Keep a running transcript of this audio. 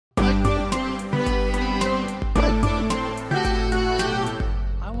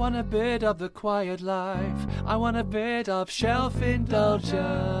want a bit of the quiet life. I want a bit of shelf indulgence.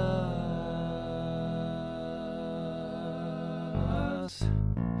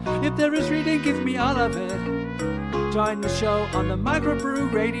 If there is reading, give me all of it. Join the show on the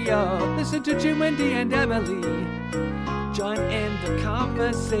Microbrew Radio. Listen to Jim, Wendy and Emily. Join in the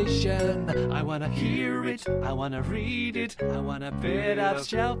conversation. I want to hear it. I want to read it. I want a bit of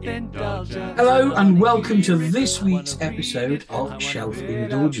shelf indulgence. Hello and welcome to this week's episode of Shelf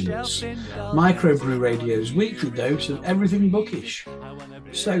Indulgence, Microbrew Radio's weekly dose of everything bookish.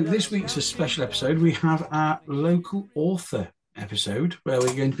 So this week's a special episode. We have our local author episode where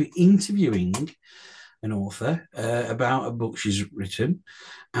we're going to be interviewing an author about a book she's written.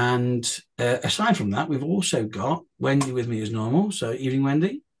 And aside from that, we've also got Wendy with me as normal. So evening,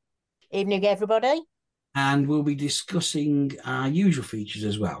 Wendy. Evening, everybody. And we'll be discussing our usual features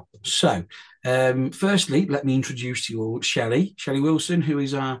as well. So firstly, let me introduce to you all Shelley Wilson, who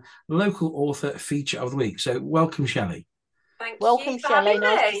is our local author feature of the week. So welcome, Shelley. Welcome, Shelley.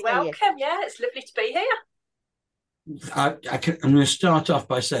 Nice to see welcome. You. Yeah, it's lovely to be here. I'm going to start off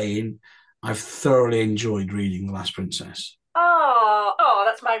by saying I've thoroughly enjoyed reading The Last Princess. Oh,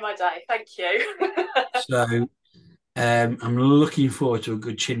 that's made my day. Thank you. So I'm looking forward to a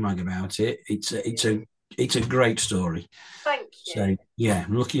good chinwag about it. It's a great story. Thank you. So yeah,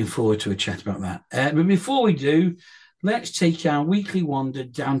 I'm looking forward to a chat about that. But before we do, let's take our weekly wander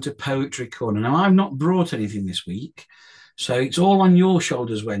down to Poetry Corner. Now, I've not brought anything this week, so it's all on your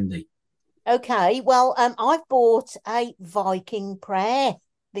shoulders, Wendy. Okay, well, I've bought a Viking prayer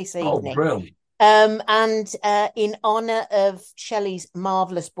this evening. Oh, brilliant. And in honour of Shelley's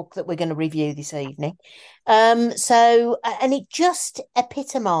marvellous book that we're going to review this evening. And it just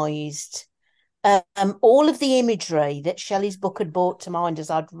epitomised all of the imagery that Shelley's book had brought to mind as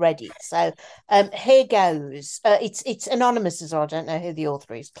I'd read it. So here goes. It's anonymous as well. I don't know who the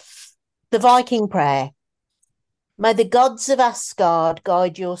author is. The Viking prayer. May the gods of Asgard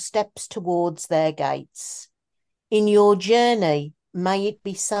guide your steps towards their gates. In your journey, may it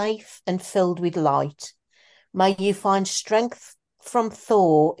be safe and filled with light. May you find strength from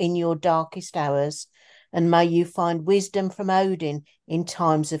Thor in your darkest hours, and may you find wisdom from Odin in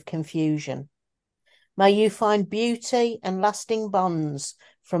times of confusion. May you find beauty and lasting bonds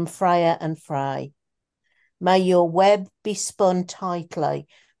from Freya and Frey. May your web be spun tightly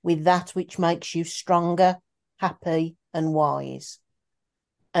with that which makes you stronger, happy and wise.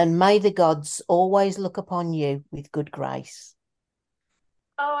 And may the gods always look upon you with good grace.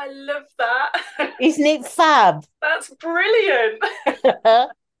 Oh, I love that. Isn't it fab? That's brilliant.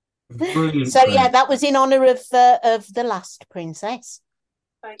 Brilliant. So yeah, that was in honour of the Last Princess.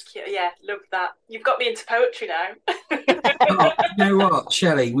 Thank you. Yeah, love that. You've got me into poetry now. Oh, you know what,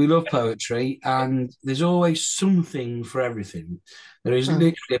 Shelley, we love poetry, and there's always something for everything. There is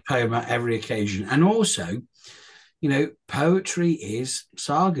literally a poem at every occasion. And also, you know, poetry is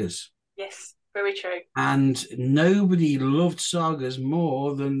sagas. Yes, very true. And nobody loved sagas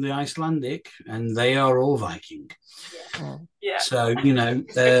more than the Icelandic, and they are all Viking. Yeah. So, you know,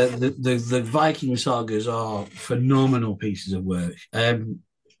 the Viking sagas are phenomenal pieces of work.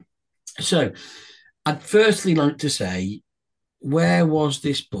 So I'd firstly like to say, where was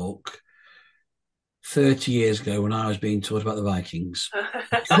this book 30 years ago when I was being taught about the Vikings?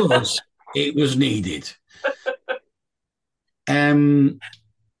 Because it was needed.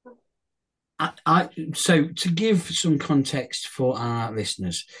 So to give some context for our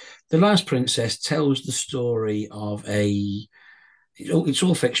listeners, The Last Princess tells the story of it's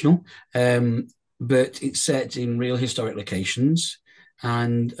all fictional, but it's set in real historic locations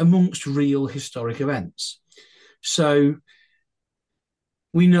and amongst real historic events. So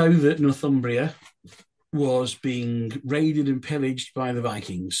we know that Northumbria was being raided and pillaged by the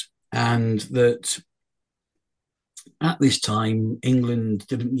Vikings, and that at this time, England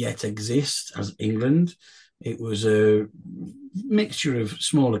didn't yet exist as England. It was a mixture of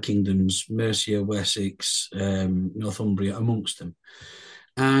smaller kingdoms, Mercia, Wessex, Northumbria amongst them.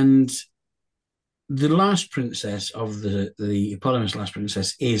 And the last princess of the eponymous Last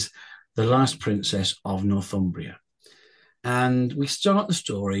Princess is the last princess of Northumbria. And we start the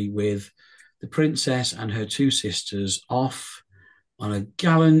story with the princess and her two sisters off on a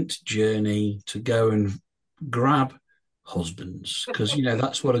gallant journey to go and grab husbands, because, you know,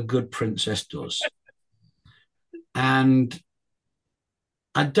 that's what a good princess does. And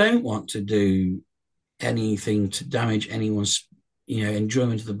I don't want to do anything to damage anyone's, you know,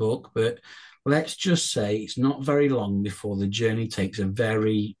 enjoyment of the book, but let's just say it's not very long before the journey takes a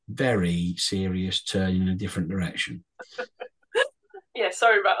very, very serious turn in a different direction. Yeah,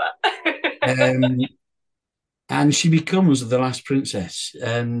 sorry about that. and she becomes the last princess.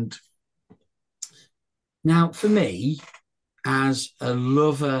 And now, for me, as a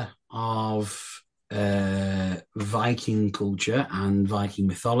lover of Viking culture and Viking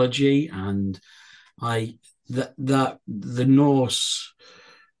mythology, and that the Norse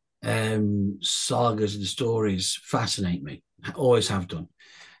sagas and stories fascinate me. I always have done.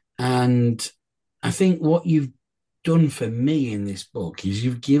 And I think what you've done for me in this book is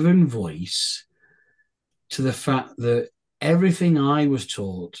you've given voice to the fact that everything I was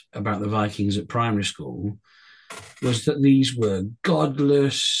taught about the Vikings at primary school was that these were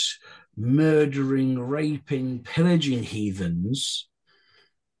godless, murdering, raping, pillaging heathens.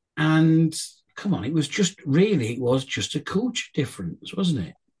 And come on, it was just a culture difference, wasn't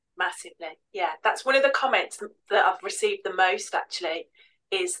it? Massively. Yeah, that's one of the comments that I've received the most, actually,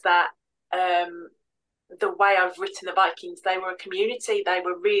 is that the way I've written the Vikings, they were a community, they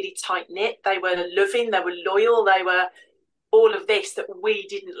were really tight-knit, they were loving, they were loyal, they were all of this that we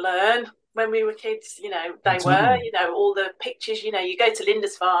didn't learn when we were kids. They were, all the pictures, you go to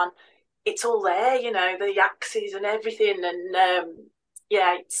Lindisfarne, it's all there, the axes and everything. And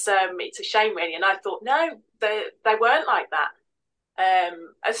it's a shame, really. And I thought, no, they weren't like that.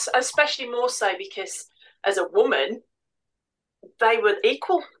 Especially more so because as a woman, they were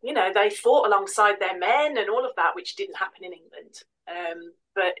equal. They fought alongside their men and all of that, which didn't happen in England.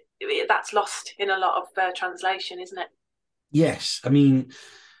 But that's lost in a lot of translation, isn't it? Yes. I mean,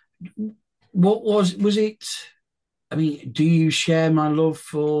 what was it? I mean, do you share my love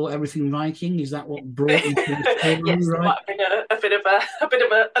for everything Viking? Is that what brought you to the story? Yes, there right? might have been a bit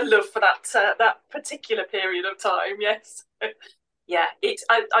of a love for that particular period of time. Yes, yeah.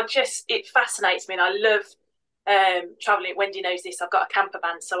 It fascinates me, and I love traveling. Wendy knows this. I've got a camper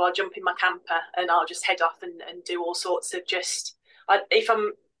van, so I'll jump in my camper and I'll just head off and do all sorts of if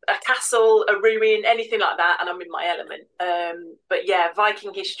I'm a castle, a ruin, anything like that, and I'm in my element. But yeah,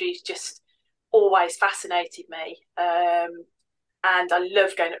 Viking history has just always fascinated me. And I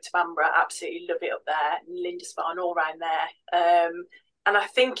love going up to Bamburgh. Absolutely love it up there, Lindisfarne, all around there. And I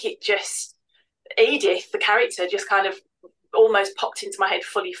think Edith, the character, just kind of almost popped into my head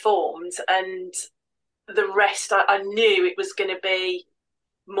fully formed, and the rest, I knew it was going to be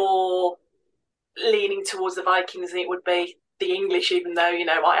more leaning towards the Vikings than it would be the English, even though,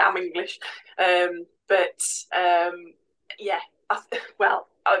 I am English. Yeah,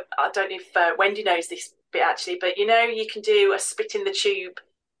 I don't know if Wendy knows this bit, actually, but, you can do a spit in the tube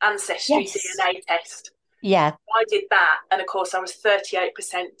ancestry DNA test. Yeah. I did that, and of course I was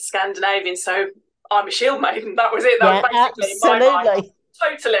 38% Scandinavian, so I'm a shield maiden. That was it. That was basically absolutely. my mind.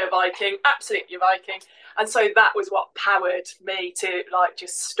 Totally a Viking, absolutely a Viking. And so that was what powered me to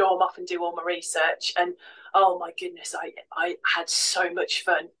just storm off and do all my research. And oh my goodness, I had so much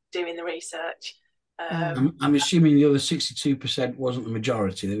fun doing the research. I'm assuming the other 62% wasn't the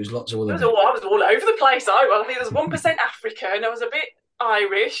majority. There was lots of other. I was all over the place. I think there was 1% African. I was a bit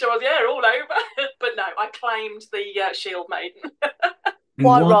Irish. I was all over. But no, I claimed the shield maiden.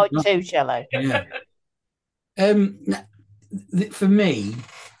 Quite right too, Shelley. Yeah. For me,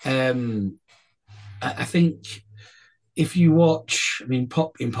 I think if you watch, in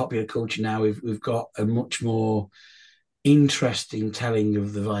popular culture now, we've got a much more interesting telling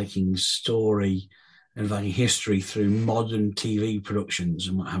of the Vikings story and Viking history through modern TV productions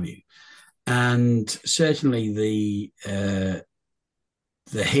and what have you. And certainly the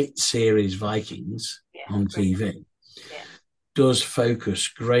hit series Vikings on TV does focus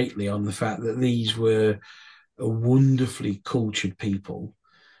greatly on the fact that these were a wonderfully cultured people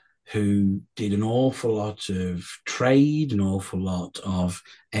who did an awful lot of trade, an awful lot of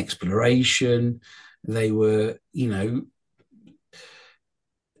exploration. They were,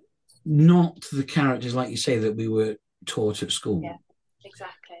 not the characters, like you say, that we were taught at school. Yeah,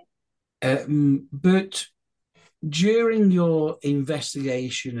 exactly. But during your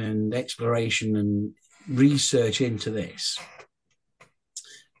investigation and exploration and research into this,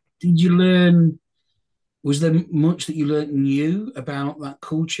 did you learn? Was there much that you learned new about that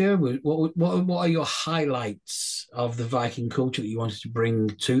culture? What are your highlights of the Viking culture that you wanted to bring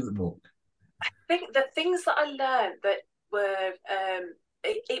to the book? I think the things that I learned that were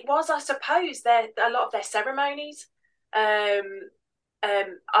it was, I suppose, a lot of their ceremonies. I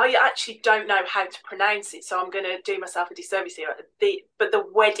actually don't know how to pronounce it, so I'm going to do myself a disservice here. But the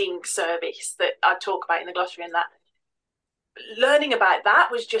wedding service that I talk about in the glossary, and that learning about that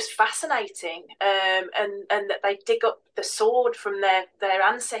was just fascinating. And that they dig up the sword from their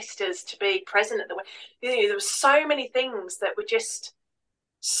ancestors to be present at the wedding. There were so many things that were just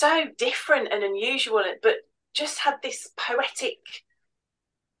so different and unusual, but just had this poetic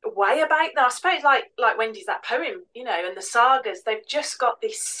way about them. I suppose like Wendy's that poem, you know, and the sagas, they've just got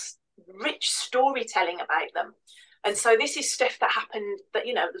this rich storytelling about them. And so this is stuff that happened that,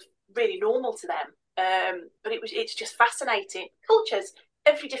 you know, was really normal to them. But it's just fascinating. Cultures,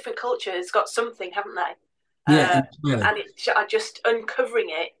 every different culture has got something, haven't they? Yeah, and it's just uncovering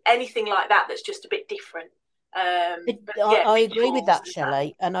it, anything like that that's just a bit different. I agree with that,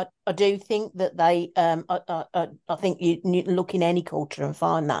 Shelley, and I do think that they I think you look in any culture and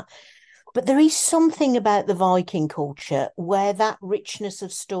find that. But there is something about the Viking culture where that richness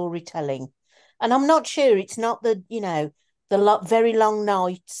of storytelling, and I'm not sure it's not the, you know, the very long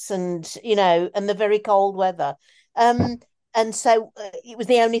nights and, you know, and the very cold weather. And so it was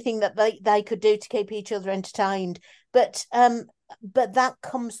the only thing that they could do to keep each other entertained. But that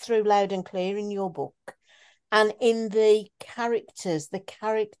comes through loud and clear in your book. And in the characters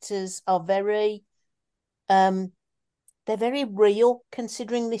are very they're very real,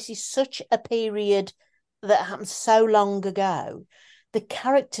 considering this is such a period that happened so long ago. The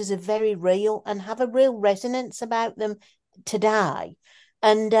characters are very real and have a real resonance about them today.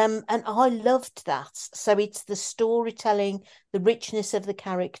 And I loved that. So it's the storytelling, the richness of the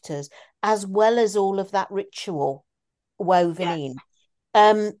characters, as well as all of that ritual woven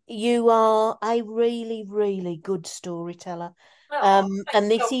in. You are a really, really good storyteller.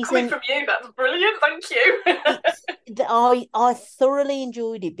 And this is coming from you. That's brilliant. Thank you. I thoroughly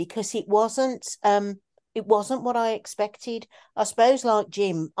enjoyed it because it wasn't what I expected. I suppose, like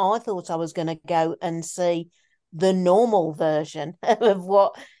Jim, I thought I was going to go and see the normal version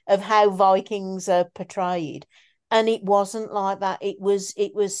of how Vikings are portrayed, and it wasn't like that. It was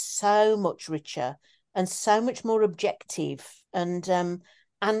so much richer and so much more objective, and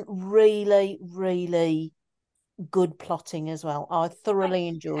really, really good plotting as well. I thoroughly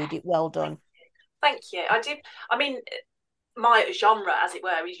enjoyed it. Well done. Thank you. I did. I mean, my genre, as it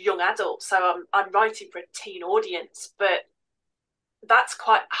were, is young adult, so I'm writing for a teen audience, but that's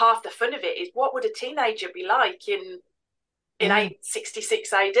quite half the fun of it. Is what would a teenager be like in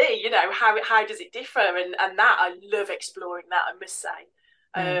 866 AD? You know, how does it differ? And that I love exploring that, I must say.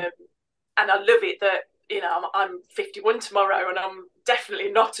 And I love it that, you know, I'm 51 tomorrow, and I'm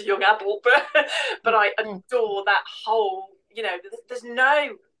definitely not a young adult, but I adore that whole, you know, there's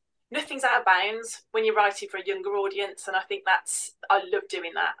nothing's out of bounds when you're writing for a younger audience, and I think I love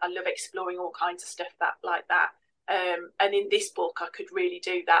doing that. I love exploring all kinds of stuff like that. And in this book, I could really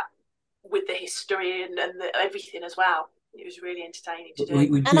do that with the history and everything as well. It was really entertaining to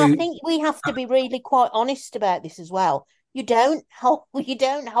do. And I think we have to be really quite honest about this as well. You don't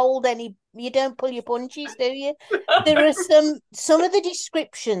hold any, you don't pull your punches, do you? There are some of the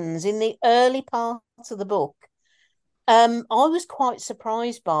descriptions in the early parts of the book I was quite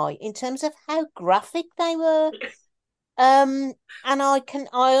surprised by, in terms of how graphic they were. And I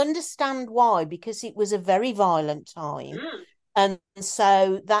understand why, because it was a very violent time, and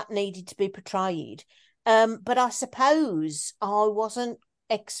so that needed to be portrayed. But I suppose I wasn't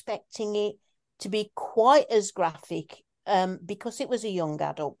expecting it to be quite as graphic, because it was a young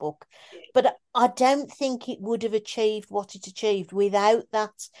adult book. But I don't think it would have achieved what it achieved without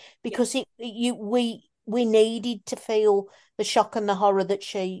that, because we needed to feel the shock and the horror that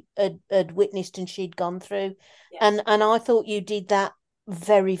she had witnessed and she'd gone through. And I thought you did that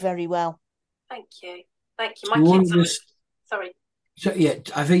very, very well. Thank you. My kids sorry. So yeah,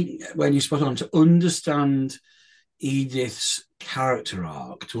 I think when you're spot on, to understand Edith's character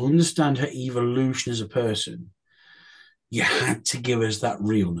arc, to understand her evolution as a person, you had to give us that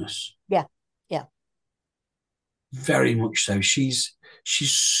realness. Yeah. Very much so. She's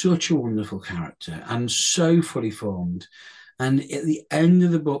such a wonderful character and so fully formed. And at the end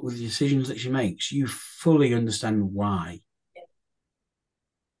of the book, with the decisions that she makes, you fully understand why. Yeah.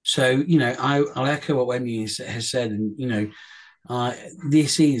 So, you know, I'll echo what Wendy has said. And, you know,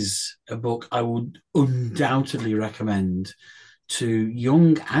 this is a book I would undoubtedly recommend to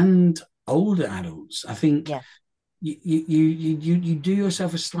young and older adults. I think you do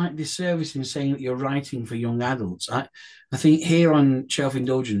yourself a slight disservice in saying that you're writing for young adults. I think here on Shelf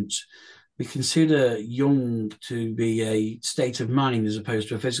Indulgence, we consider young to be a state of mind as opposed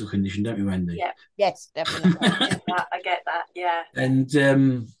to a physical condition, don't we, Wendy? Yeah. Yes, definitely. I get that. Yeah.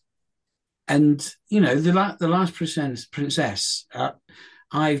 And you know, the last princess.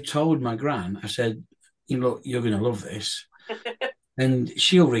 I've told my gran, I said, you know, you're going to love this, and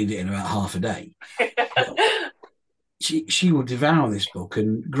she'll read it in about half a day. She will devour this book,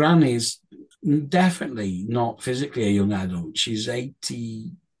 and Gran is definitely not physically a young adult. She's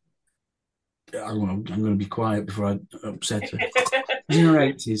 80. I'm going to be quiet before I upset her. She's in her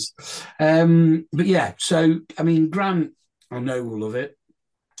 80s. But yeah, so I mean, Gran, I know will love it.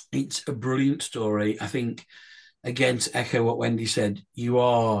 It's a brilliant story. I think, again, to echo what Wendy said, you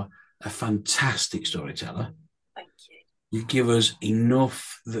are a fantastic storyteller. Thank you. You give us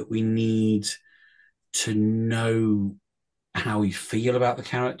enough that we need to know how we feel about the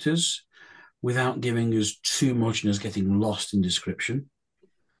characters without giving us too much and us getting lost in description.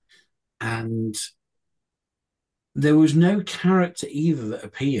 And there was no character either that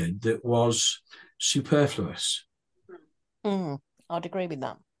appeared that was superfluous. I'd agree with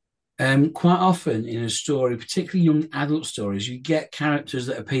that. Quite often in a story, particularly young adult stories, you get characters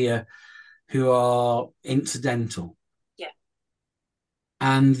that appear who are incidental. Yeah.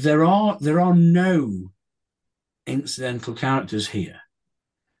 And there are no incidental characters here,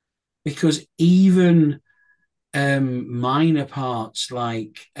 because even minor parts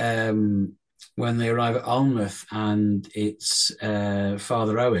like when they arrive at Alnmouth and it's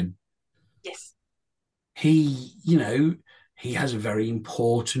Father Owen. Yes. He has a very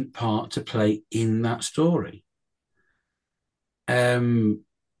important part to play in that story. And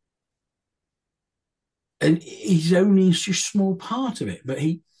he's only just a small part of it, but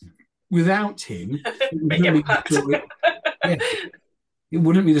without him, it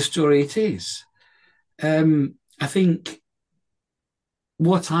wouldn't be the story it is. I think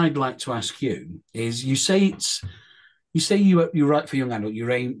what I'd like to ask you is, you say you write for young adult,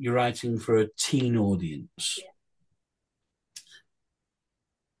 you're writing for a teen audience. Yeah.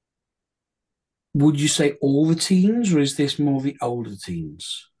 Would you say all the teens, or is this more the older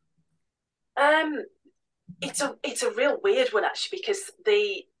teens? It's a real weird one, actually, because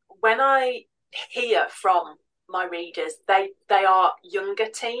when I hear from my readers, they are younger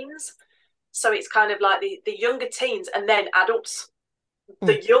teens. So it's kind of like the younger teens and then adults.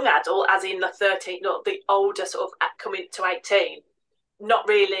 The young adult, as in the 13, not the older sort of coming to 18, not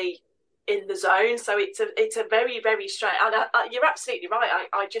really in the zone. So it's a very, very strange. And you're absolutely right.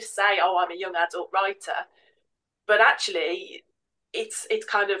 I just say, oh, I'm a young adult writer, but actually, it's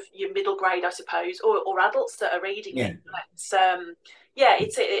kind of your middle grade, I suppose, or adults that are reading it. It's I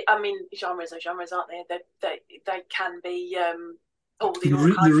mean, genres are genres, aren't they? They can be pulled in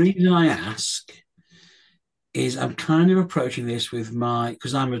all kinds. The reason I ask is I'm kind of approaching this with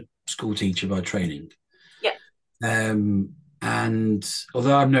because I'm a school teacher by training. Yeah. And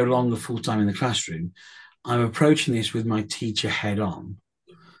although I'm no longer full-time in the classroom, I'm approaching this with my teacher head on.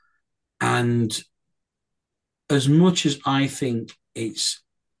 And as much as I think it's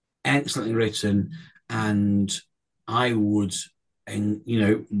excellently written, and I would, and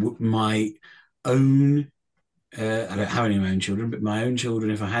my own, I don't have any of my own children, but my own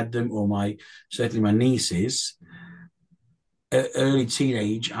children, if I had them, or certainly my nieces, early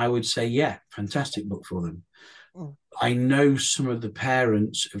teenage, I would say, yeah, fantastic book for them. I know some of the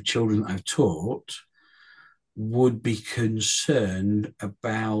parents of children that I've taught would be concerned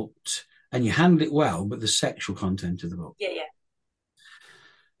about, and you handle it well, but the sexual content of the book. Yeah.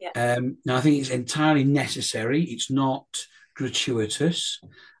 Now, I think it's entirely necessary. It's not gratuitous,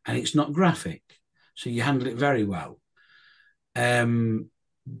 and it's not graphic. So you handle it very well. But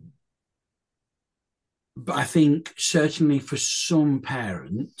I think certainly for some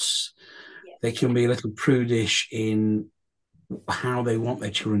parents, they can be a little prudish in how they want their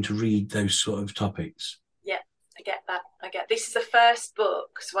children to read those sort of topics. Yeah, I get that. This is the first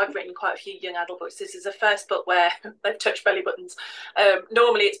book, so I've written quite a few young adult books. This is the first book where they've touched belly buttons.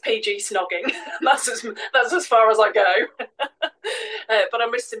 Normally it's PG snogging. That's as far as I go. But I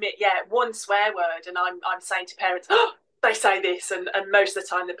must admit, one swear word, and I'm saying to parents, oh, they say this, and most of the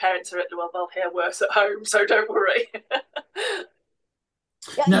time the parents are well, they'll hear worse at home, so don't worry.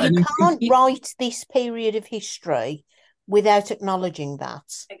 You can't write this period of history without acknowledging that.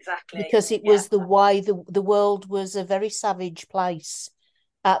 Exactly. Because it was the way the world was a very savage place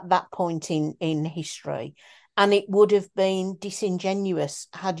at that point in history. And it would have been disingenuous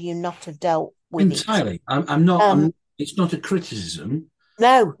had you not have dealt with entirely. it. I'm not, it's not a criticism.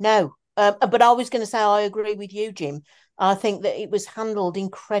 No. But I was going to say, I agree with you, Jim. I think that it was handled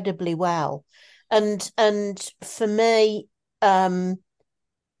incredibly well. And for me, the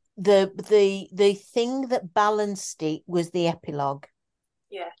thing that balanced it was the epilogue.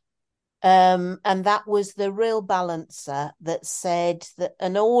 Yeah. And that was the real balancer that said that,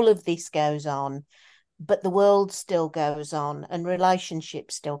 and all of this goes on, but the world still goes on, and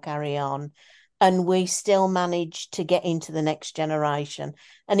relationships still carry on, and we still manage to get into the next generation.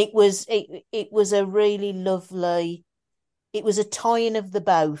 And it was a really lovely, it was a tying of the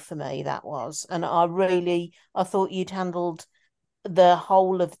bow for me, that was. And I thought you'd handled the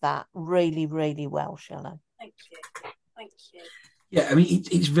whole of that really, really well, Shelley. Thank you. Yeah, I mean,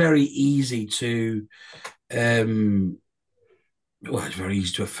 it's very easy to well, it's very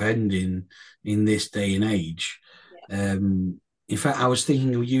easy to offend in this day and age. In fact, I was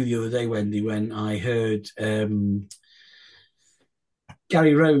thinking of you the other day, Wendy, when I heard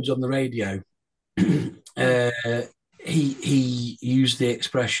Gary Rhodes on the radio. He used the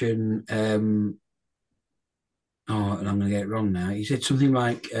expression, and I'm going to get it wrong now. He said something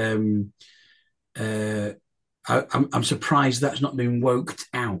like, I'm surprised that's not been woked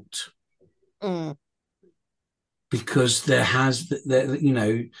out. Because there are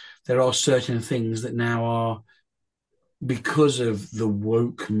certain things that now are, because of the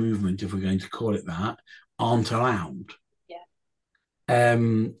woke movement, if we're going to call it that, aren't allowed.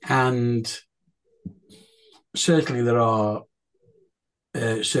 And certainly there are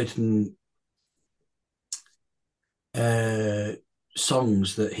certain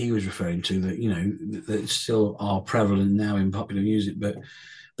songs that he was referring to that, that still are prevalent now in popular music. But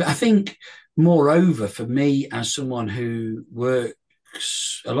I think, moreover, for me, as someone who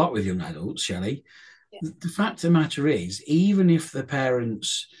works a lot with young adults, Shelley, the fact of the matter is, even if the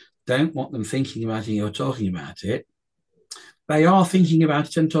parents don't want them thinking about it or talking about it, they are thinking about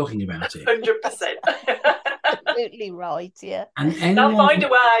it and talking about it. 100%. Absolutely right, yeah. And they'll find a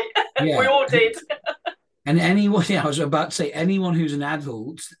way. Yeah, we all did. And anyone, I was about to say, anyone who's an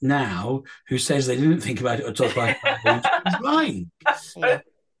adult now who says they didn't think about it or talk about it is lying. Yeah.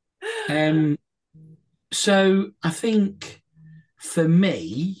 So I think for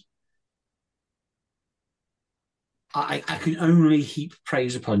me, I can only heap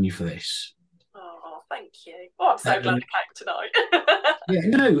praise upon you for this. Oh, thank you. Oh, I'm so glad I came tonight. Yeah,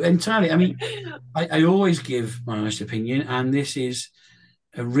 no, entirely. I mean, I always give my honest opinion, and this is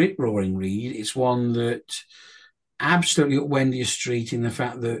a rip-roaring read. It's one that absolutely up Wendy's street in the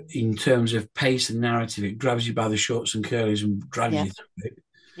fact that, in terms of pace and narrative, it grabs you by the shorts and curlies and drags you through it.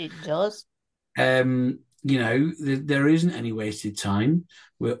 It does. There isn't any wasted time.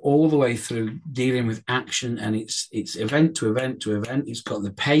 We're all the way through dealing with action, and it's event to event to event. It's got the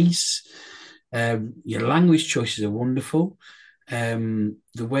pace. Your language choices are wonderful. The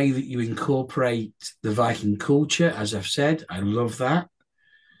way that you incorporate the Viking culture, as I've said, I love that.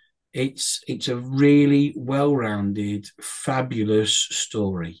 It's a really well-rounded, fabulous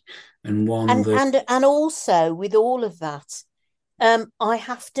story, and one and also with all of that, I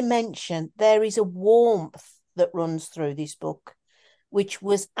have to mention there is a warmth that runs through this book, which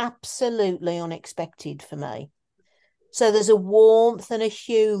was absolutely unexpected for me. So there's a warmth and a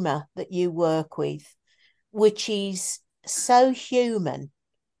humour that you work with, which is so human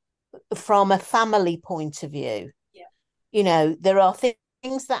from a family point of view. Yeah. There are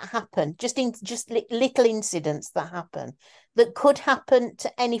things that happen, just little incidents that happen that could happen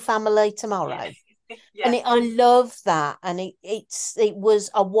to any family tomorrow. Yeah. And I love that, and I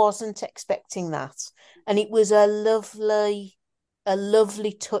wasn't expecting that, and it was a lovely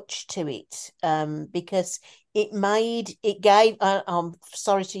touch to it, because it gave, I'm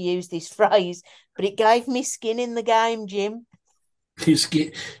sorry to use this phrase, but it gave me skin in the game, Jim.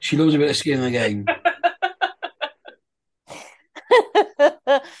 She loves a bit of skin in the game.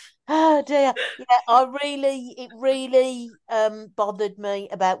 Oh dear. Yeah, it really bothered me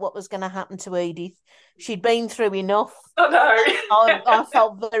about what was going to happen to Edith. She'd been through enough. Oh no. I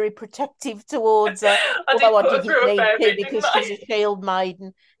felt very protective towards her, although I didn't need to, because she's a shield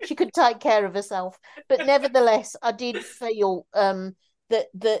maiden. She could take care of herself. But nevertheless, I did feel that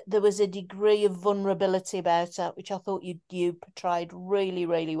there was a degree of vulnerability about her, which I thought you portrayed really,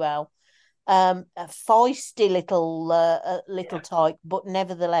 really well. A feisty little type, but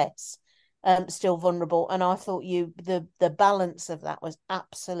nevertheless still vulnerable. And I thought the balance of that was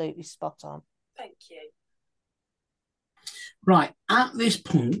absolutely spot on. Thank you. Right, at this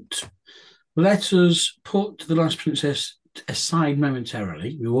point, let us put The Last Princess aside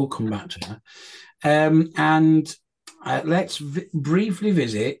momentarily. We will come back to her. And let's briefly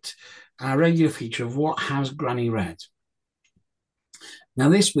visit our regular feature of What Has Granny Read? Now,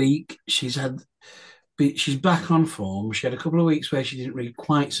 this week, she's back on form. She had a couple of weeks where she didn't read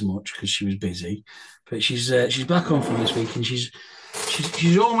quite so much because she was busy, but she's back on form this week, and she's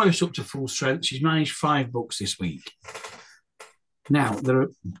almost up to full strength. She's managed 5 books this week. Now, they're a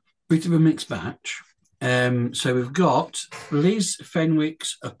bit of a mixed batch. So we've got Liz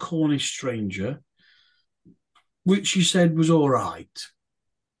Fenwick's A Cornish Stranger, which she said was all right.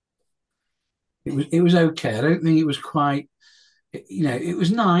 It was okay. I don't think it was quite, it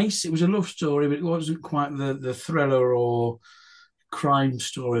was nice. It was a love story, but it wasn't quite the thriller or crime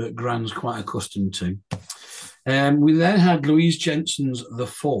story that Gran's quite accustomed to. We then had Louise Jensen's The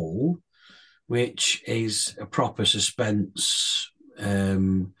Fall, which is a proper suspense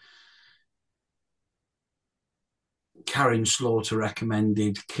Karen Slaughter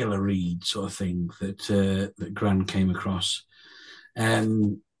recommended Killer Read sort of thing that Gran came across.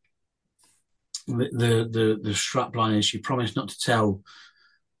 The strap line is, she promised not to tell.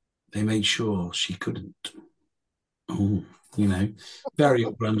 They made sure she couldn't. Oh, very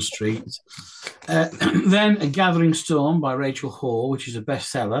up Gran Street. Then A Gathering Storm by Rachel Hall, which is a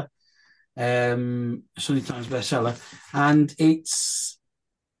bestseller, Sunday Times bestseller, and it's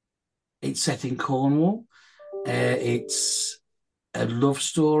set in Cornwall. It's a love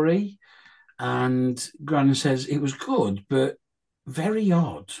story, and Gran says it was good, but very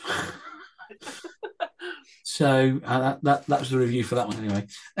odd. So that was the review for that one anyway.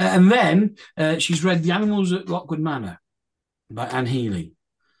 And then she's read The Animals at Lockwood Manor by Anne Healy.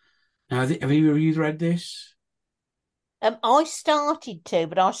 Now, have either of you read this? I started to,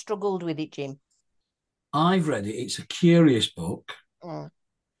 but I struggled with it, Jim. I've read it. It's a curious book.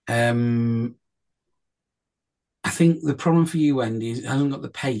 I think the problem for you, Wendy, is it hasn't got the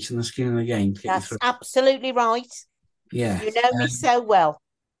pace and the skin in the game to get you through. That's absolutely right. Yeah. You know me so well.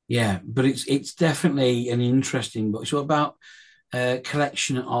 Yeah, but it's definitely an interesting book. It's all about a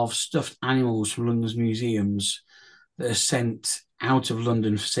collection of stuffed animals from London's museums that are sent out of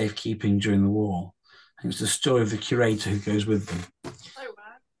London for safekeeping during the war. And it's the story of the curator who goes with them. Oh,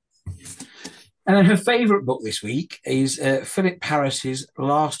 wow. And then her favourite book this week is Philip Parris's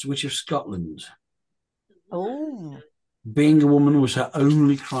Last Witch of Scotland. Oh. Being a woman was her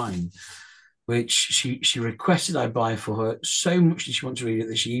only crime, which she requested I buy for her. So much did she want to read it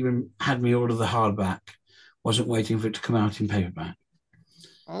that she even had me order the hardback. Wasn't waiting for it to come out in paperback.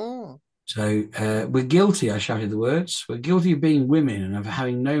 Oh. So we're guilty, I shouted the words. We're guilty of being women and of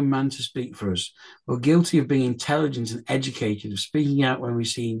having no man to speak for us. We're guilty of being intelligent and educated, of speaking out when we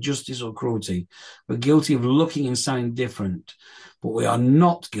see injustice or cruelty. We're guilty of looking and sounding different, but we are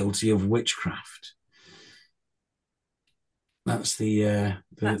not guilty of witchcraft. That's the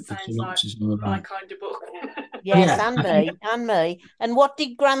synopsis like my kind of book. Yes, yeah. and me. And what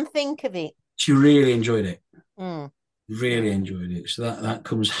did Gran think of it? She really enjoyed it. Mm. Really enjoyed it. So that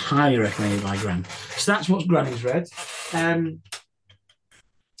comes highly recommended by Gran. So that's what Granny's read.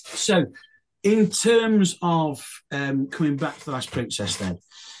 So in terms of coming back to The Last Princess then,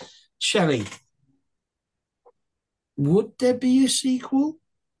 Shelley, would there be a sequel?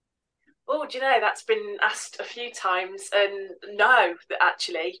 Oh, do you know, that's been asked a few times, and no,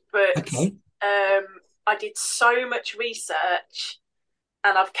 actually. But okay. I did so much research,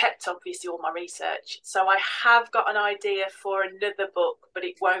 and I've kept obviously all my research. So I have got an idea for another book, but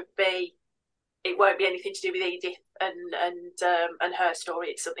it won't be anything to do with Edith and her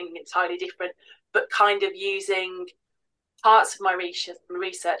story. It's something entirely different, but kind of using parts of my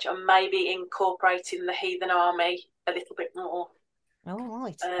research and maybe incorporating the Heathen Army a little bit more. Oh,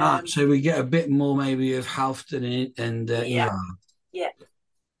 right. So we get a bit more maybe of Halfton and yeah.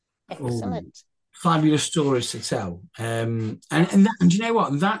 Excellent. Ooh, fabulous stories to tell. And do you know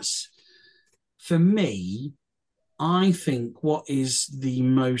what? That's, for me, I think what is the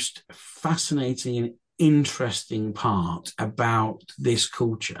most fascinating and interesting part about this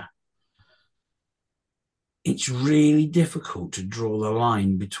culture. It's really difficult to draw the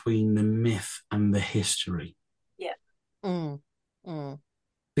line between the myth and the history. Yeah.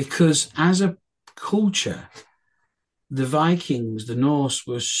 Because as a culture, the Vikings, the Norse,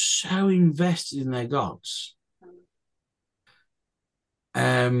 were so invested in their gods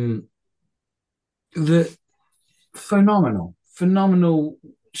that phenomenal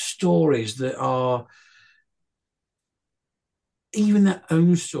stories that are, even their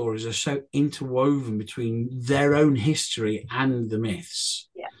own stories are so interwoven between their own history and the myths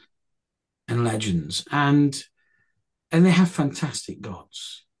and legends. And they have fantastic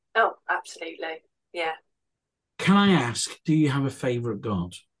gods. Oh, absolutely. Yeah. Can I ask, do you have a favourite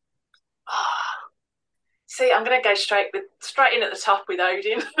god? See, I'm going to go straight in at the top with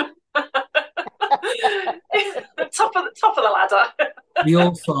Odin. top of the ladder. The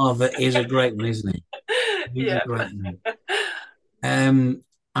All-Father is a great one, isn't he? He's a great one.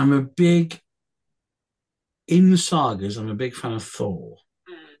 I'm a big fan of Thor.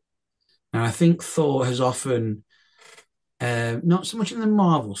 And I think Thor has often, not so much in the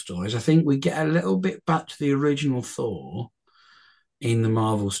Marvel stories, I think we get a little bit back to the original Thor in the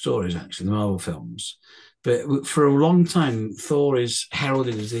Marvel stories, actually, the Marvel films. But for a long time, Thor is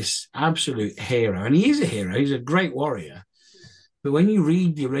heralded as this absolute hero. And he is a hero. He's a great warrior. But when you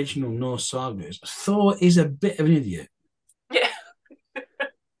read the original Norse sagas, Thor is a bit of an idiot. Yeah.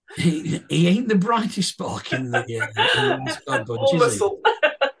 He ain't the brightest spark in the God bunch, all is muscle. He?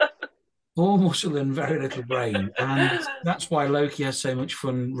 All muscle and very little brain. And that's why Loki has so much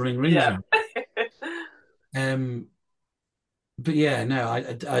fun running rings around. but yeah, no,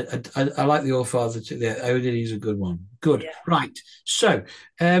 I like the All Father too. Yeah, Odin is a good one. Good, Yeah. right. So,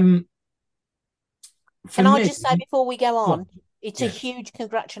 for Can I me, just say before we go go on. on, it's a Yeah. huge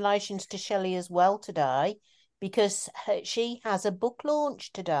congratulations to Shelley as well today because she has a book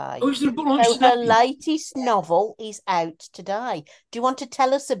launch today. Oh, is there a book launch So her today? latest novel is out today. Do you want to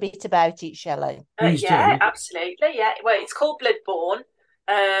tell us a bit about it, Shelley? Please Yeah, do. absolutely. Yeah. Well, it's called Bloodborne.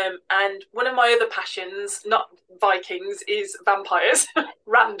 And one of my other passions, not Vikings, is vampires.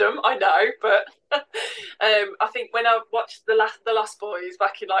 Random, I know, but I think when I watched the Lost Boys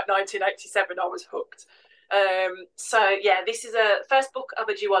back in like 1987, I was hooked. So yeah, this is a first book of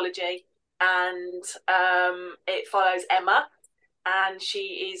a duology, and it follows Emma, and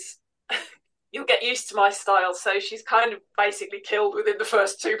she is you'll get used to my style. So she's kind of basically killed within the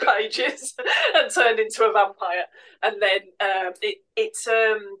first two pages and turned into a vampire. And then it's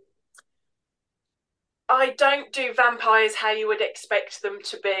I don't do vampires how you would expect them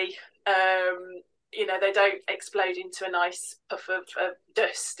to be. You know, they don't explode into a nice puff of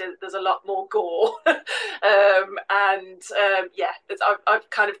dust. There's a lot more gore, yeah, I've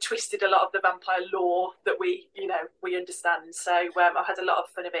kind of twisted a lot of the vampire lore that we understand. So I've had a lot of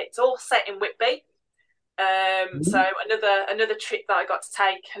fun of it. It's all set in Whitby. So another trip that I got to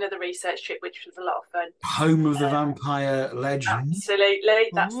take, another research trip, which was a lot of fun. Home of the vampire legend. Absolutely,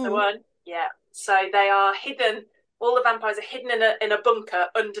 that's the one. Yeah. So they are hidden. All the vampires are hidden in a bunker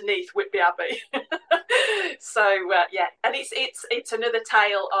underneath Whitby Abbey. So yeah, and it's another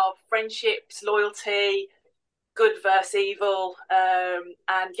tale of friendships, loyalty, good versus evil,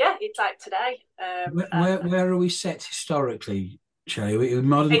 and yeah, it's out today. Where are we set historically, Shelley? In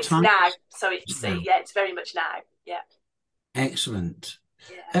modern It's times? now, so it's No. yeah, it's very much now. Yeah. Excellent.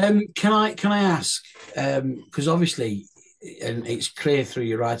 Yeah. Can I ask? Because obviously, and it's clear through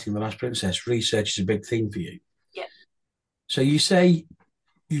your writing, The Last Princess, research is a big thing for you. Yeah. So you say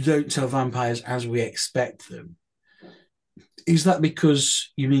you don't tell vampires as we expect them. Is that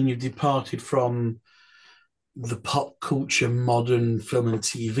because you mean you've departed from the pop culture, modern film and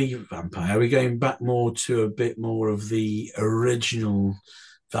TV vampire? Are we going back more to a bit more of the original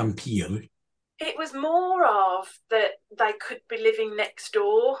vampire? It was more of that they could be living next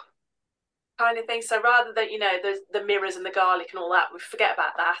door kind of thing. So rather than there's the mirrors and the garlic and all that, we forget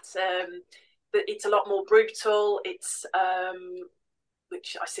about that. It's a lot more brutal. It's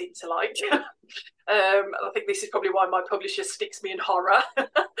which I seem to like. I think this is probably why my publisher sticks me in horror.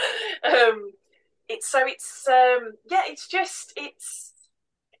 It's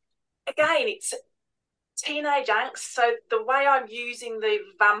again, it's teenage angst. So the way I'm using the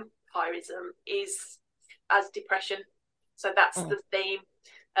vampirism is as depression. So that's the theme.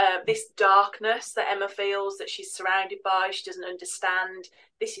 This darkness that Emma feels that she's surrounded by, she doesn't understand.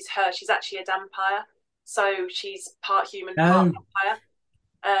 This is her. She's actually a vampire. So she's part human, part vampire.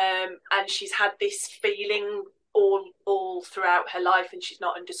 And she's had this feeling all throughout her life, and she's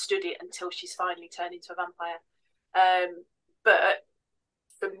not understood it until she's finally turned into a vampire. But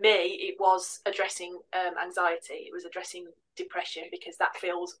for me, it was addressing anxiety. It was addressing depression, because that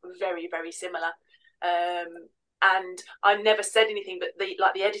feels very, very similar. And I never said anything, but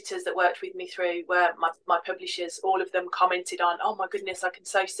the editors that worked with me through were my publishers. All of them commented on, "Oh my goodness, I can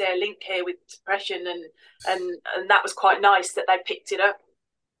so see a link here with depression," and that was quite nice that they picked it up.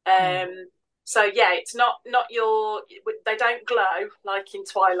 So yeah, it's not your. They don't glow like in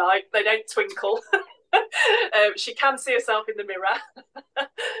Twilight. They don't twinkle. She can see herself in the mirror.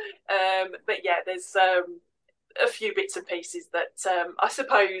 But yeah, there's a few bits and pieces that I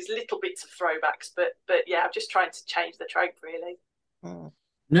suppose little bits of throwbacks, but yeah, I'm just trying to change the trope really.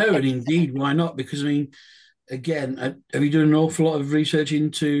 No, and indeed, why not? Because I mean, again, have you done an awful lot of research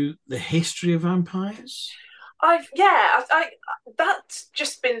into the history of vampires? That's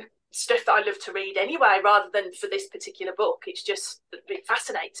just been stuff that I love to read anyway, rather than for this particular book. It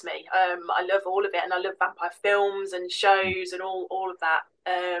fascinates me. I love all of it, and I love vampire films and shows and all of that.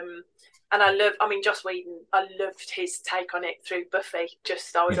 And Joss Whedon, I loved his take on it through Buffy.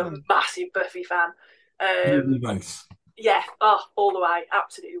 I was a massive Buffy fan. Both. Yeah, all the way.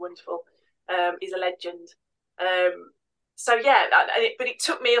 Absolutely wonderful. He's a legend. So yeah, but it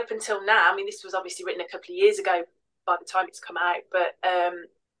took me up until now. I mean, this was obviously written a couple of years ago by the time it's come out, but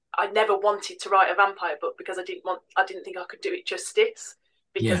I never wanted to write a vampire book because I didn't think I could do it justice,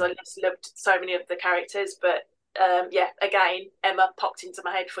 because I just loved so many of the characters. But again, Emma popped into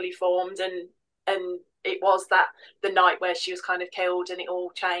my head fully formed, and it was the night where she was kind of killed, and it all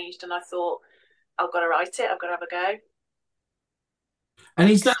changed, and I thought, I've got to write it. I've got to have a go. And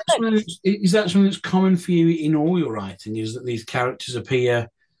is that something that's common for you in all your writing? Is that these characters appear?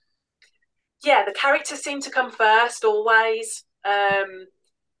 Yeah, the characters seem to come first always. and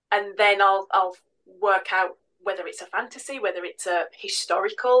then I'll work out whether it's a fantasy, whether it's a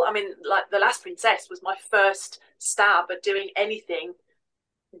historical. I mean, like The Last Princess was my first stab at doing anything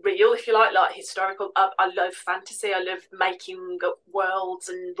real, if you like historical. I love fantasy. I love making up worlds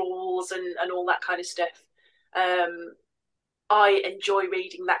and rules and all that kind of stuff. I enjoy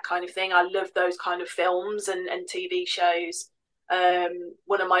reading that kind of thing. I love those kind of films and TV shows.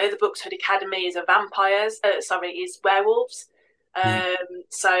 One of my other books, Hood Academy, is is werewolves.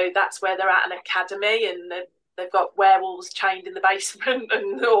 So that's where they're at an academy, and they've got werewolves chained in the basement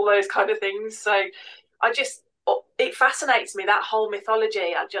and all those kind of things. So it fascinates me, that whole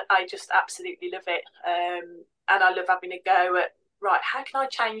mythology. I just absolutely love it. And I love having a go at, right, how can I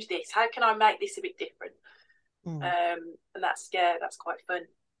change this? How can I make this a bit different? And that's quite fun.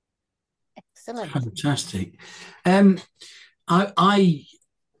 Excellent. Fantastic. I'm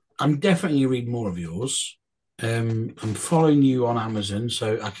definitely read more of yours. I'm following you on Amazon,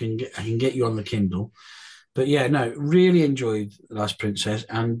 so I can get you on the Kindle. But yeah, no, really enjoyed Last Princess,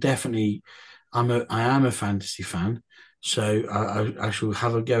 and definitely I am a fantasy fan, so I shall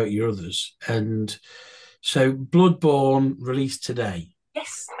have a go at your others. And so Bloodborne released today.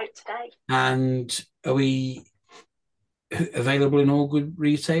 Yes, out today. And are we available in all good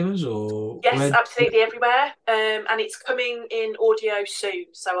retailers, or yes, absolutely everywhere, and it's coming in audio soon.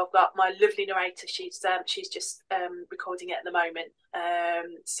 So I've got my lovely narrator. She's just recording it at the moment.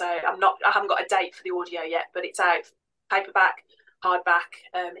 So I haven't got a date for the audio yet, but it's out, paperback, hardback,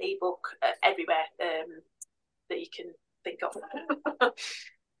 ebook, everywhere that you can think of.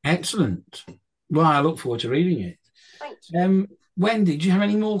 Excellent. Well, I look forward to reading it. Thank you. Wendy, do you have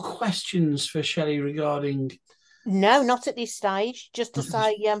any more questions for Shelley regarding? No, not at this stage. Just to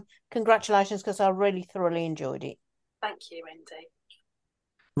say congratulations, because I really thoroughly enjoyed it. Thank you, Wendy.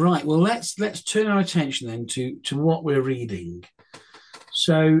 Right, well, let's turn our attention then to what we're reading.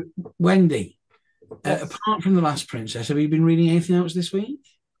 So, Wendy, yes. Apart from The Last Princess, have you been reading anything else this week?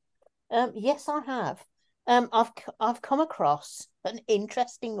 Yes, I have. I've come across an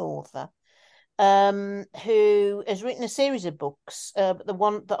interesting author who has written a series of books. But the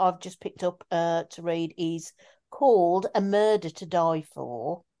one that I've just picked up to read is called A Murder to Die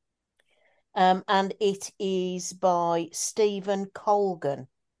For. And it is by Stephen Colgan.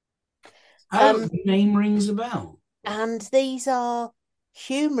 The name rings a bell. And these are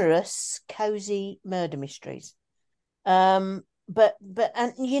humorous, cozy murder mysteries. But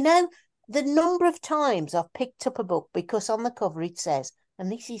you know, the number of times I've picked up a book because on the cover it says, and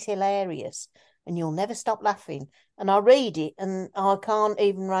this is hilarious, and you'll never stop laughing. And I read it and I can't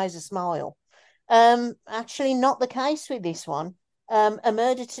even raise a smile. Actually, not the case with this one. A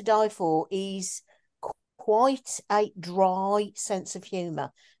Murder to Die For is quite a dry sense of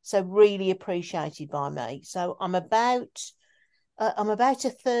humour, so really appreciated by me. So I'm about a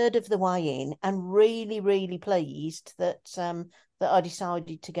third of the way in, and really pleased that I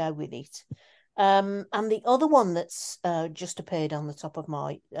decided to go with it. And the other one that's just appeared on the top of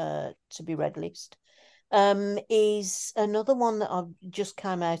my to be read list is another one that I've just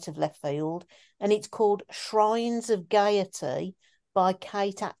came out of left field, and it's called Shrines of Gaiety by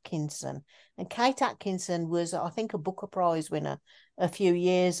Kate Atkinson. And Kate Atkinson was, I think, a Booker Prize winner a few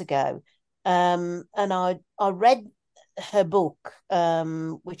years ago. And I read her book,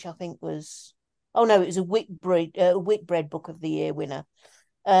 which I think was, it was a Whitbread Book of the Year winner,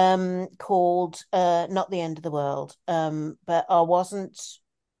 called Not the End of the World. But I wasn't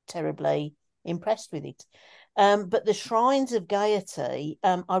terribly impressed with it. But the Shrines of Gaiety,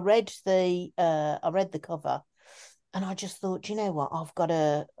 I read the cover, and I just thought, you know what, I've got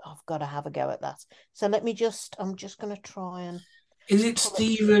to have a go at that. So I'm just going to try and. Is it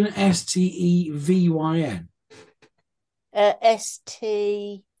Stephen Stevyn?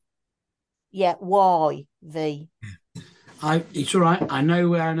 ST, yeah, YV. It's all right. I know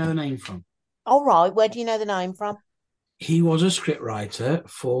where I know the name from. All right, where do you know the name from? He was a scriptwriter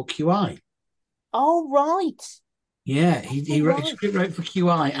for QI. Oh, right. Yeah, he wrote for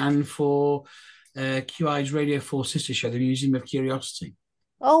QI and for QI's Radio 4 sister show, the Museum of Curiosity.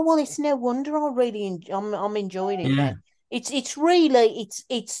 Oh, well, it's no wonder I'm enjoying it. Yeah. It's really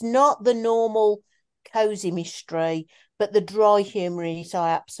not the normal cozy mystery, but the dry humour in it I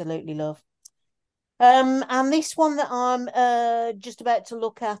absolutely love. And this one that I'm just about to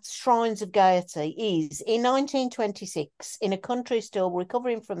look at, Shrines of Gaiety, is in 1926, in a country still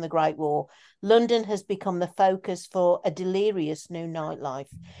recovering from the Great War, London has become the focus for a delirious new nightlife.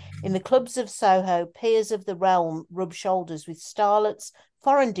 In the clubs of Soho, peers of the realm rub shoulders with starlets,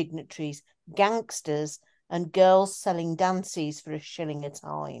 foreign dignitaries, gangsters, and girls selling dances for a shilling a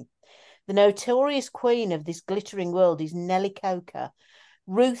time. The notorious queen of this glittering world is Nellie Coker,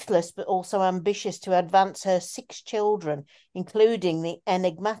 ruthless but also ambitious to advance her 6 children, including the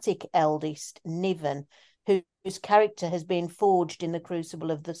enigmatic eldest, Niven, whose character has been forged in the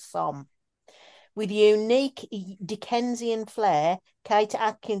crucible of the Somme. With unique Dickensian flair, Kate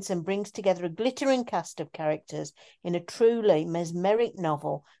Atkinson brings together a glittering cast of characters in a truly mesmeric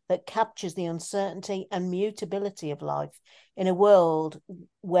novel that captures the uncertainty and mutability of life in a world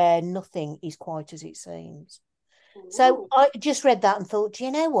where nothing is quite as it seems. Ooh. So I just read that and thought, do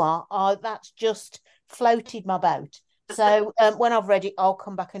you know what? That's just floated my boat. So when I've read it, I'll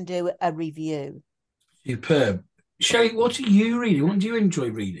come back and do a review. Superb. Shelley, what are you reading? What do you enjoy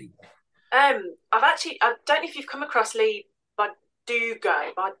reading? I don't know if you've come across Lee Bardugo.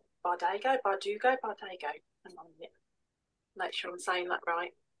 Hang on a minute. Make sure I'm saying that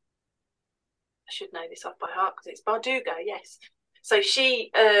right. I should know this off by heart because it's Bardugo, yes. So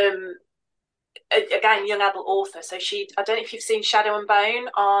she, again, young adult author. So I don't know if you've seen Shadow and Bone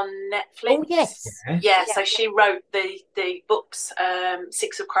on Netflix. Oh, yes. Yeah, so she wrote the books,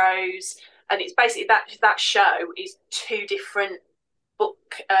 Six of Crows, and it's basically that show is 2 different book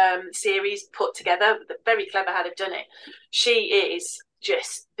series put together. Very clever how they've done it. She is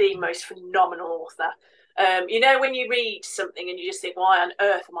just the most phenomenal author. When you read something and you just think, why on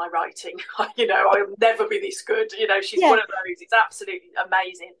earth am I writing? I'll never be this good. She's one of those. It's absolutely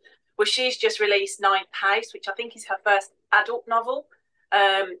amazing. Well, she's just released Ninth House, which I think is her first adult novel.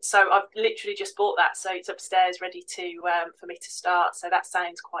 So I've literally just bought that. So it's upstairs ready for me to start. So that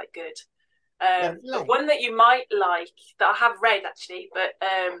sounds quite good. But one that you might like that I have read actually, but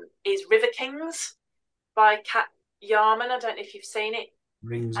is River Kings by Kat Yarman. I don't know if you've seen it.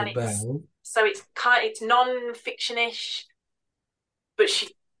 Rings a bell. So it's non-fiction-ish, but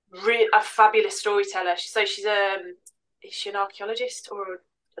she's a fabulous storyteller. So she's is she an archaeologist or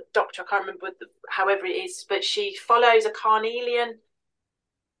a doctor? I can't remember however it is, but she follows a carnelian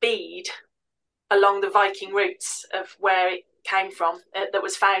bead along the Viking routes of where it came from that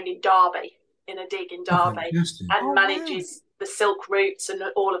was found in Derby. In a dig in Derby, and manages the silk routes and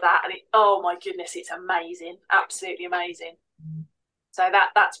all of that, and oh my goodness, it's amazing, absolutely amazing. So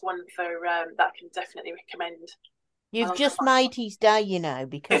that's one for that I can definitely recommend. You've just made his day,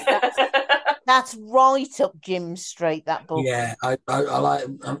 because that's right up Jim's street. That book. Yeah, I like.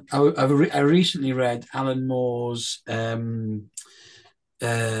 I recently read Alan Moore's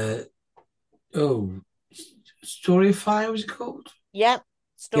Story of Fire. Was it called? Yep,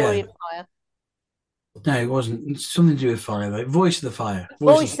 Story of Fire. No, it wasn't. It's something to do with fire, though. Voice of the Fire.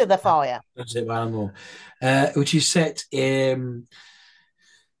 Voice of the Fire. That's it, Alan Moore. Which is set in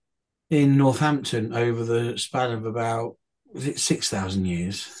Northampton over the span of about, was it 6,000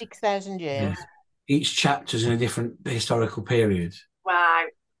 years? 6,000 years. Yeah. Each chapter's in a different historical period. Wow.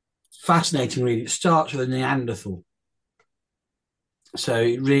 Fascinating read. It starts with a Neanderthal. So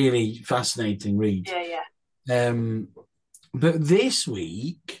really fascinating read. Yeah. But this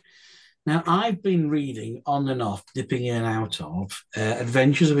week... Now, I've been reading on and off, dipping in and out of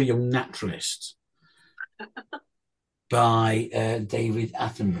Adventures of a Young Naturalist by David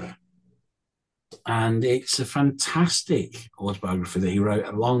Attenborough. And it's a fantastic autobiography that he wrote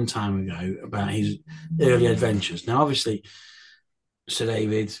a long time ago about his early adventures. Now, obviously, Sir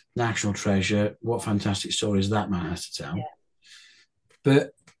David, national treasure, what fantastic stories that man has to tell. Yeah.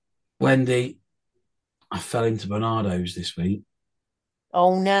 But, Wendy, I fell into Bernardo's this week.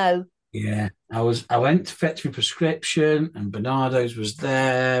 Oh, no. Yeah, I went to fetch my prescription and Bernardo's was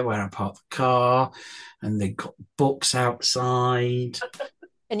there where I parked the car and they got books outside.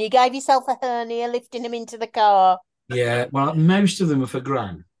 And you gave yourself a hernia lifting them into the car. Yeah, well, most of them were for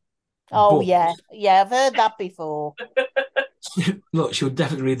Gran. Oh, books. Yeah, I've heard that before. Look, she'll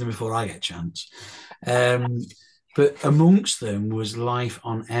definitely read them before I get a chance. But amongst them was Life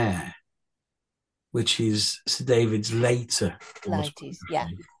on Air, which is Sir David's latest, yeah.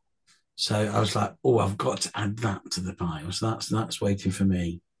 So I was like, oh, I've got to add that to the pile. So that's waiting for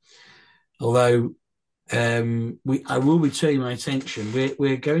me. Although I will be turning my attention.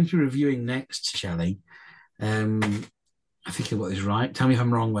 We're going to be reviewing next, Shelley. I think I've got this right. Tell me if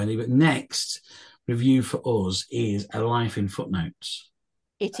I'm wrong, Wendy. But next review for us is A Life in Footnotes.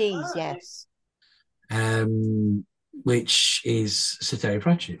 It is, yes. Which is Sir Terry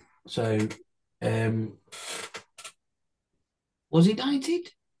Pratchett. So was he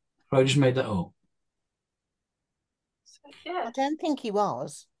knighted? Or I just made that up? Yeah. I don't think he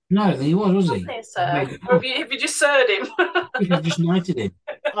was. No, he was he? I think so. Have you just served him? I think I've just knighted him.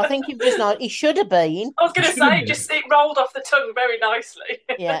 I think you've just not. He should have been. I was going to say, it rolled off the tongue very nicely.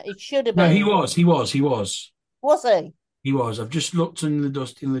 Yeah, it should have been. No, he was. Was he? He was. I've just looked in the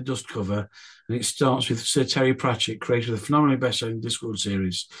dust cover, and it starts with Sir Terry Pratchett, creator of the phenomenally best-selling Discworld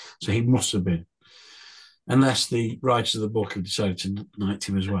series. So he must have been, unless the writers of the book have decided to knight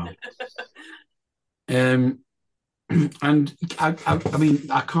him as well. And I mean,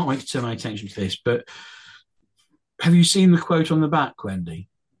 I can't wait to turn my attention to this. But have you seen the quote on the back, Wendy?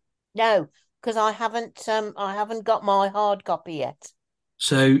 No, because I haven't got my hard copy yet.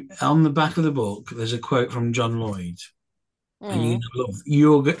 So on the back of the book, there's a quote from John Lloyd, and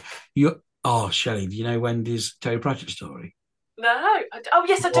Mm. you're oh, Shelley, do you know Wendy's Terry Pratchett story? No. Oh,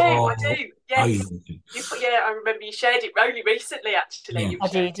 yes, I do. I Oh, do. are Yes. you? Yeah, I remember you shared it only recently, actually. Yeah, You I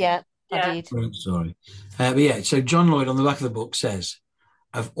shared did, it. yeah, I Yeah. did. great story. But yeah, so John Lloyd on the back of the book says,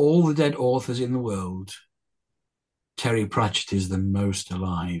 of all the dead authors in the world, Terry Pratchett is the most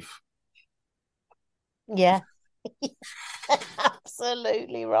alive. Yeah.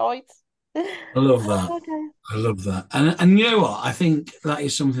 Absolutely right. I love that. Oh, okay. I love that. And you know what? I think that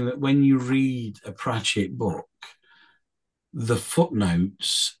is something that when you read a Pratchett book, the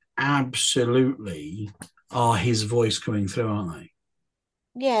footnotes absolutely are his voice coming through, aren't they?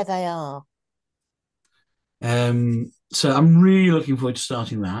 Yeah, they are. So I'm really looking forward to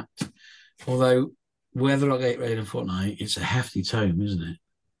starting that. Although whether I get it ready in a fortnight, it's a hefty tome, isn't it?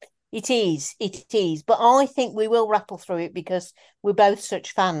 It is. But I think we will rattle through it because we're both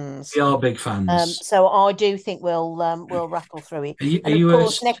such fans. We are big fans. So I do think we'll rattle through it. Are And of you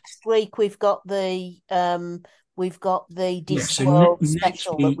course, next week we've got the yeah, so Discworld next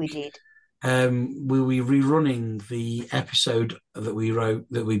special that week we did. we'll be rerunning the episode that we wrote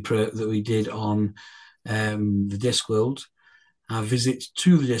that we did on the Discworld, our visit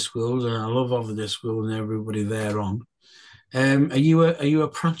to the Discworld and our love of the Discworld and everybody thereon. Are you a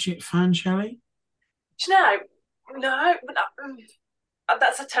Pratchett fan, Shelley? Do you know? No,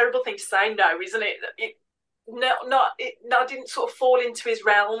 that's a terrible thing to say. No, isn't it? I didn't sort of fall into his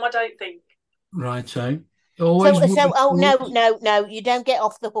realm. I don't think. Righto. Always Oh no, you don't get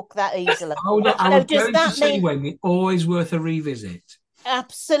off the hook that easily. Hold on, I So was does going to that say, mean Wendy, always worth a revisit.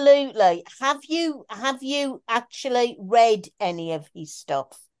 absolutely? Have you actually read any of his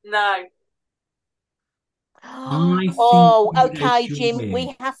stuff? No. I think Oh, you would okay, enjoy Jim. it.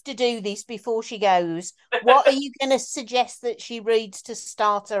 We have to do this before she goes. What are you going to suggest that she reads to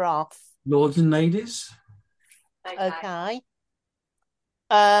start her off? Lords and ladies. Okay. Okay.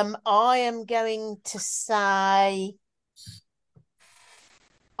 I am going to say.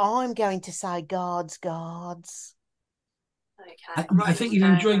 I'm going to say guards. Okay. I think you'd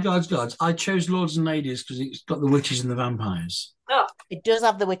enjoy Guards. I chose Lords and Ladies because it's got the witches and the vampires. Oh, It does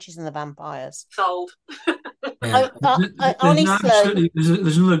have the witches and the vampires. sold. Yeah. Honestly,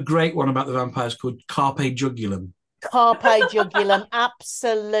 There's another great one about the vampires called Carpe Jugulum. Carpe Jugulum,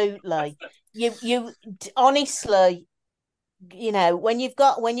 absolutely. You honestly, when you've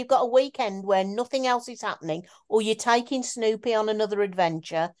got a weekend where nothing else is happening, or you're taking Snoopy on another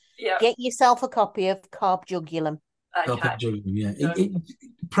adventure, Yeah. get yourself a copy of Carpe Jugulum. Carpe Okay. Jugulum, yeah.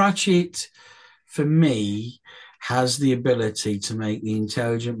 Pratchett, for me, has the ability to make the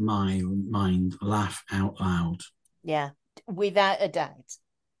intelligent mind laugh out loud. Yeah, without a doubt.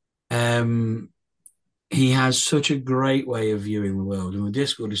 He has such a great way of viewing the world, and the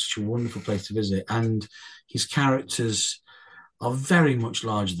Discworld is such a wonderful place to visit. And his characters are very much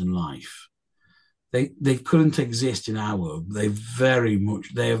larger than life. They couldn't exist in our world. They are very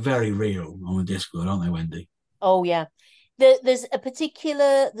real on the Discworld, aren't they, Wendy? Oh yeah. There's a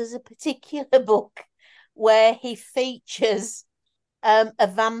particular book where he features a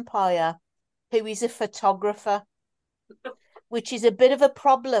vampire who is a photographer, which is a bit of a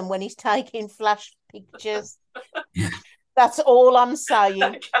problem when he's taking flash pictures. Yeah. That's all I'm saying.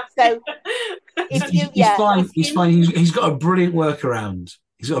 Okay. So if you, he's fine. He's fine. He's got a brilliant workaround.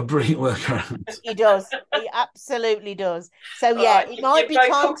 He does. He absolutely does. So yeah, Right, it might be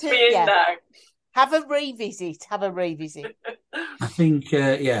time to now. have a revisit. I think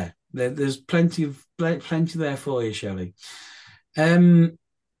there's plenty there for you, Shelley.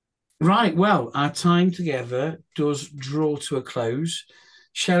 Right, well, our time together does draw to a close.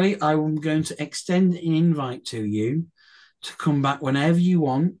 Shelley, I am going to extend an invite to you to come back whenever you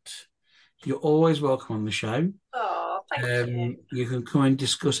want. You're always welcome on the show. Oh, thank you. You can come and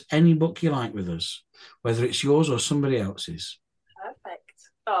discuss any book you like with us, whether it's yours or somebody else's. Perfect.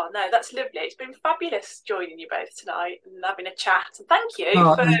 Oh, no, that's lovely. It's been fabulous joining you both tonight and having a chat. And thank you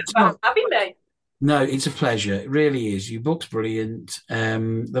for having me. No, it's a pleasure. It really is. Your book's brilliant.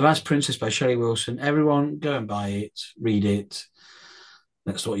 The Last Princess by Shelley Wilson. Everyone, go and buy it, read it.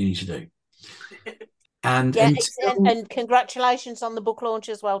 That's what you need to do. And Yeah, until, and congratulations on the book launch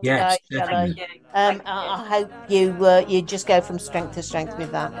as well today, yes, Shelley. definitely. I hope you just go from strength to strength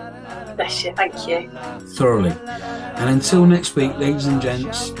with that. Bless you. Thank you. Thoroughly. And until next week, ladies and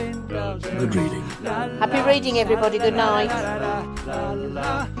gents, good reading. Happy reading, everybody. Good night.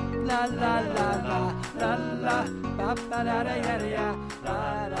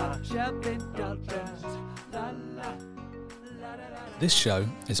 This show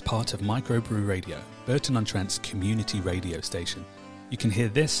is part of Microbrew Radio, Burton-on-Trent's community radio station. You can hear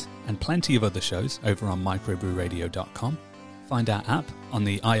this and plenty of other shows over on microbrewradio.com. Find our app on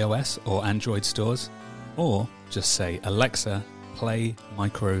the iOS or Android stores, or just say, Alexa, play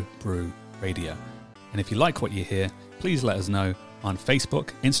Microbrew Radio. And if you like what you hear, please let us know on Facebook,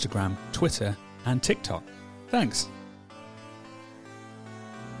 Instagram, Twitter, and TikTok. Thanks.